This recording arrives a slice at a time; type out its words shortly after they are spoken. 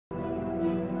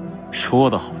说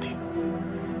的好听，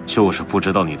就是不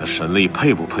知道你的神力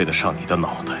配不配得上你的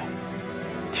脑袋。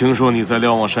听说你在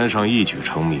瞭望山上一举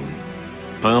成名，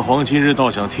本皇今日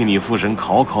倒想替你父神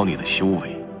考考你的修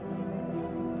为，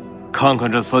看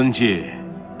看这3界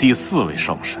第4位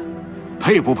上神，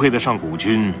配不配得上古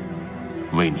君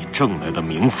为你挣来的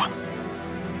名分。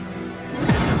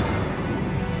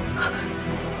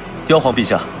妖皇陛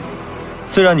下，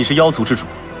虽然你是妖族之主，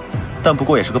但不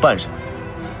过也是个半神，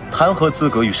谈何资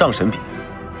格与上神比？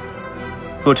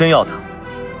若真要他，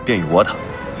便与我打。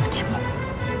秦牧，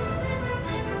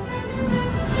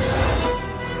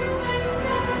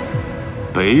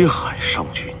北海上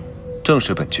君，正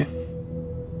是本君。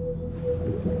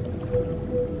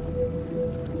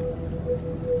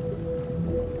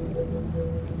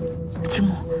秦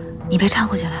牧，你别掺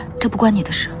和进来，这不关你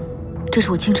的事。这是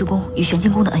我青池宫与玄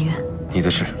清宫的恩怨。你的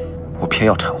事，我偏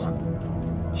要掺和。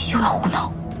你休要胡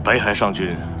闹！北海上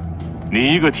君，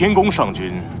你一个天宫上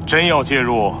君，真要介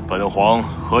入本皇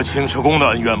和青池宫的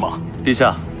恩怨吗？陛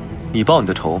下，你报你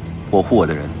的仇，我护我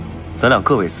的人，咱俩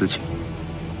各为私情。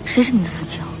谁是你的私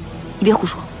情？你别胡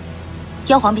说！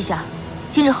妖皇陛下，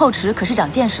今日后池可是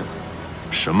长见识了。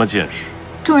什么见识？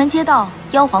众人皆道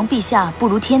妖皇陛下不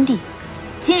如天地，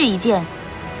今日一见，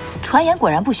传言果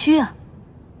然不虚啊！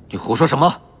你胡说什么？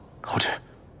后池，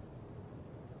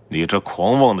你这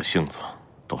狂妄的性子，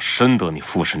倒深得你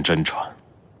父神真传。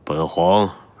本皇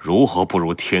如何不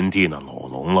如天地那老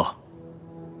龙了？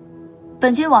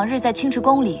本君往日在青池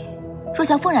宫里，若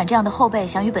像凤冉这样的后辈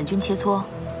想与本君切磋，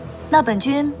那本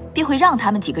君必会让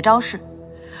他们几个招式，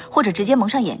或者直接蒙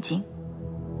上眼睛。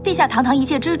陛下堂堂一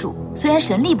界之主，虽然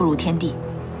神力不如天地，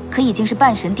可已经是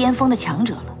半神巅峰的强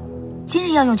者了。今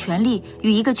日要用全力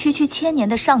与一个区区1000年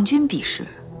的上君比试，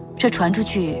这传出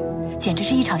去，简直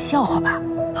是一场笑话吧？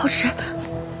后池，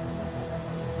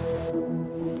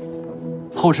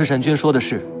后池神君说的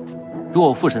是，若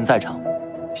我父神在场，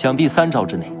想必3招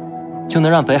之内，就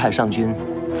能让北海上君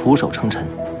俯首称臣。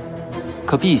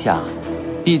可陛下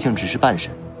毕竟只是半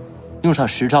神，用上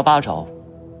10招8招，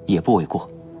也不为过。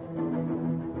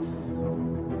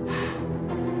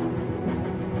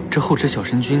这后池小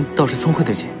神君倒是聪慧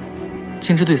的紧，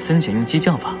竟是对森简用激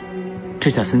将法，这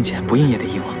下森简不硬也得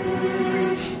硬了。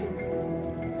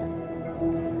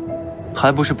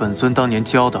还不是本尊当年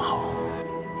教得好，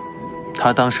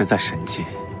他当时在神界，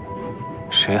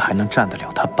谁还能占得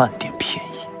了他半点便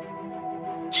宜？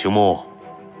青木，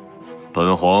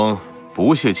本皇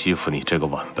不屑欺负你这个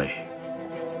晚辈，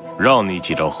让你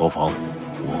几招何妨？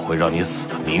我会让你死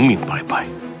得明明白白。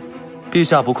陛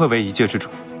下不愧为一界之主，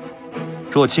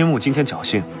若青木今天侥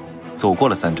幸走过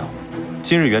了3招，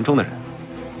今日园中的人，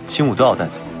青木都要带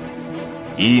走。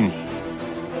依你。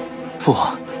父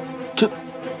皇，这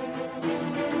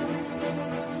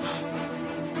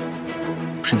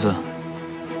神尊，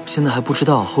现在还不知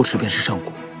道后池便是上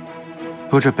古。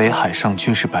若这北海上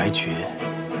君是白绝，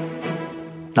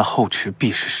那后池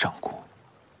必是上古。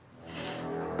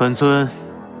本尊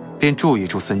便助一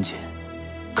助森简，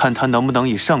看他能不能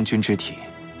以上君之体，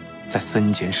在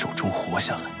森简手中活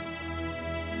下来。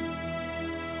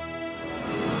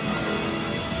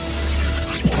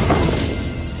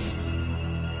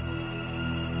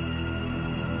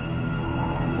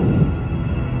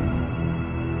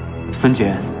森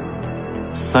简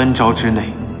，3招之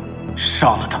内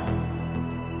杀了他。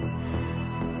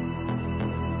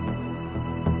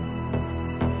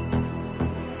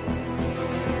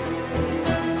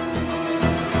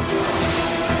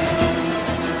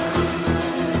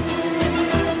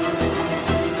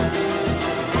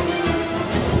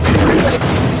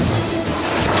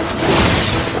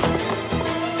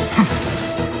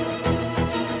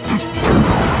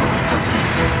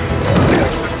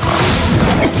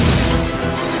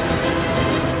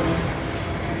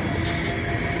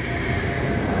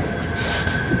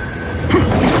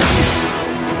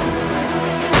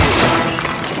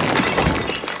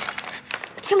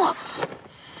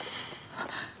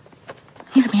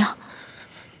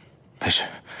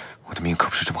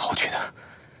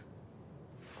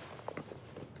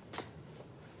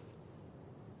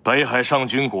北海上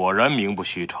君果然名不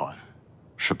虚传，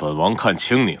是本王看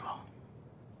轻你了。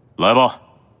来吧，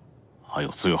还有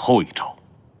最后一招。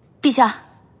陛下，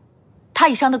他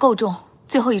已伤得够重，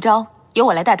最后一招由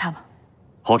我来带他吧。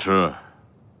后池，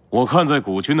我看在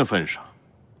古君的份上，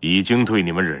已经对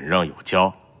你们忍让有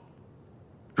加。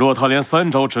若他连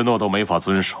3招之诺都没法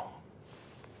遵守，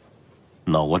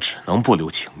那我只能不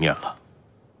留情面了。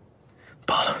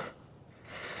罢了，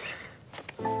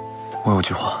我有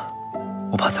句话，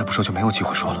我怕再不说就没有机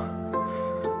会说了。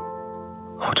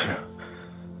后池，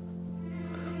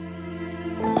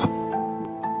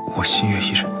我心悦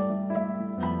一人。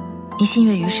你心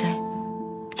悦于谁，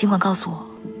尽管告诉我，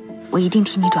我一定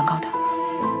替你转告他。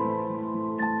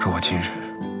若我今日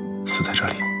死在这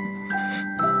里，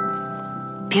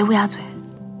别乌鸦嘴。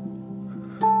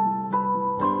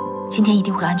今天一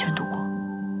定会安全度过。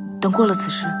等过了此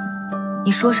事，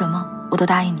你说什么我都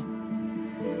答应你。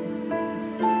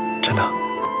真的？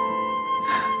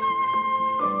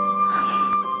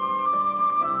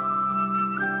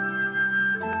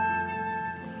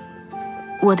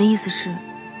我的意思是，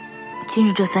今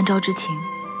日这3朝之情，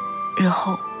日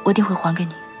后我定会还给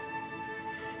你。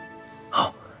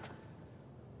好。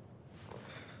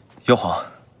妖皇，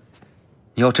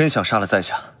你要真想杀了在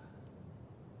下，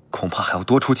恐怕还要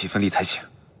多出几分力才行。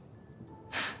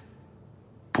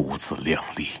不自量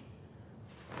力！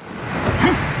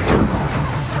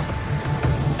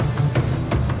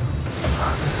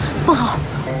不好，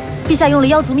陛下用了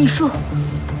妖族秘术。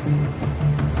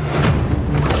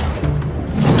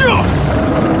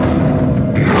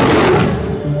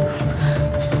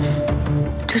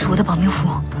这是我的保命符，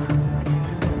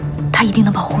它一定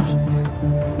能保护你。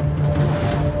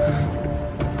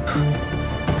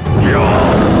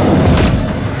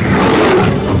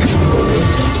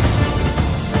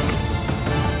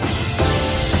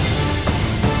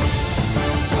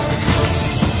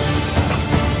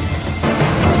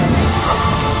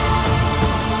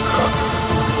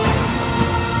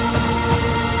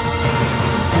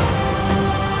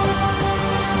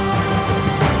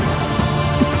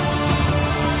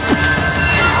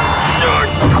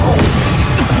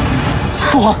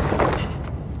父皇，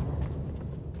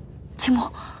青木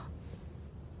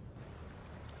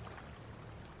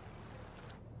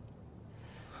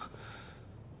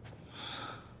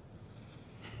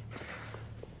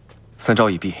，3朝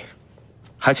已毕，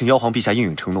还请妖皇陛下应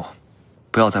允承诺，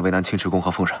不要再为难青池宫和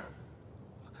凤染。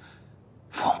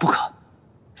父皇不可，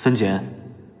森简，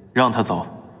让他走。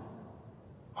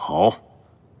好，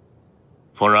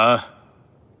凤然，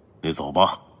你走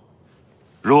吧。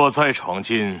若再闯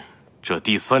进这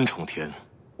第3重天，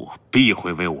我必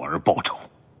会为我儿报仇。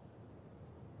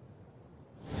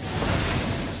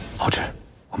后旨，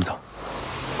我们走。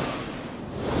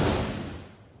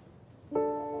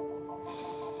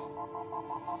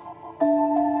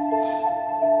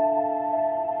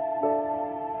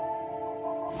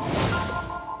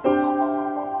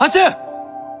阿信，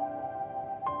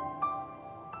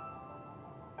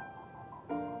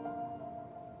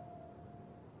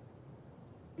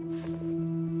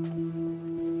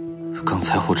刚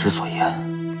才后旨所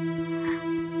言，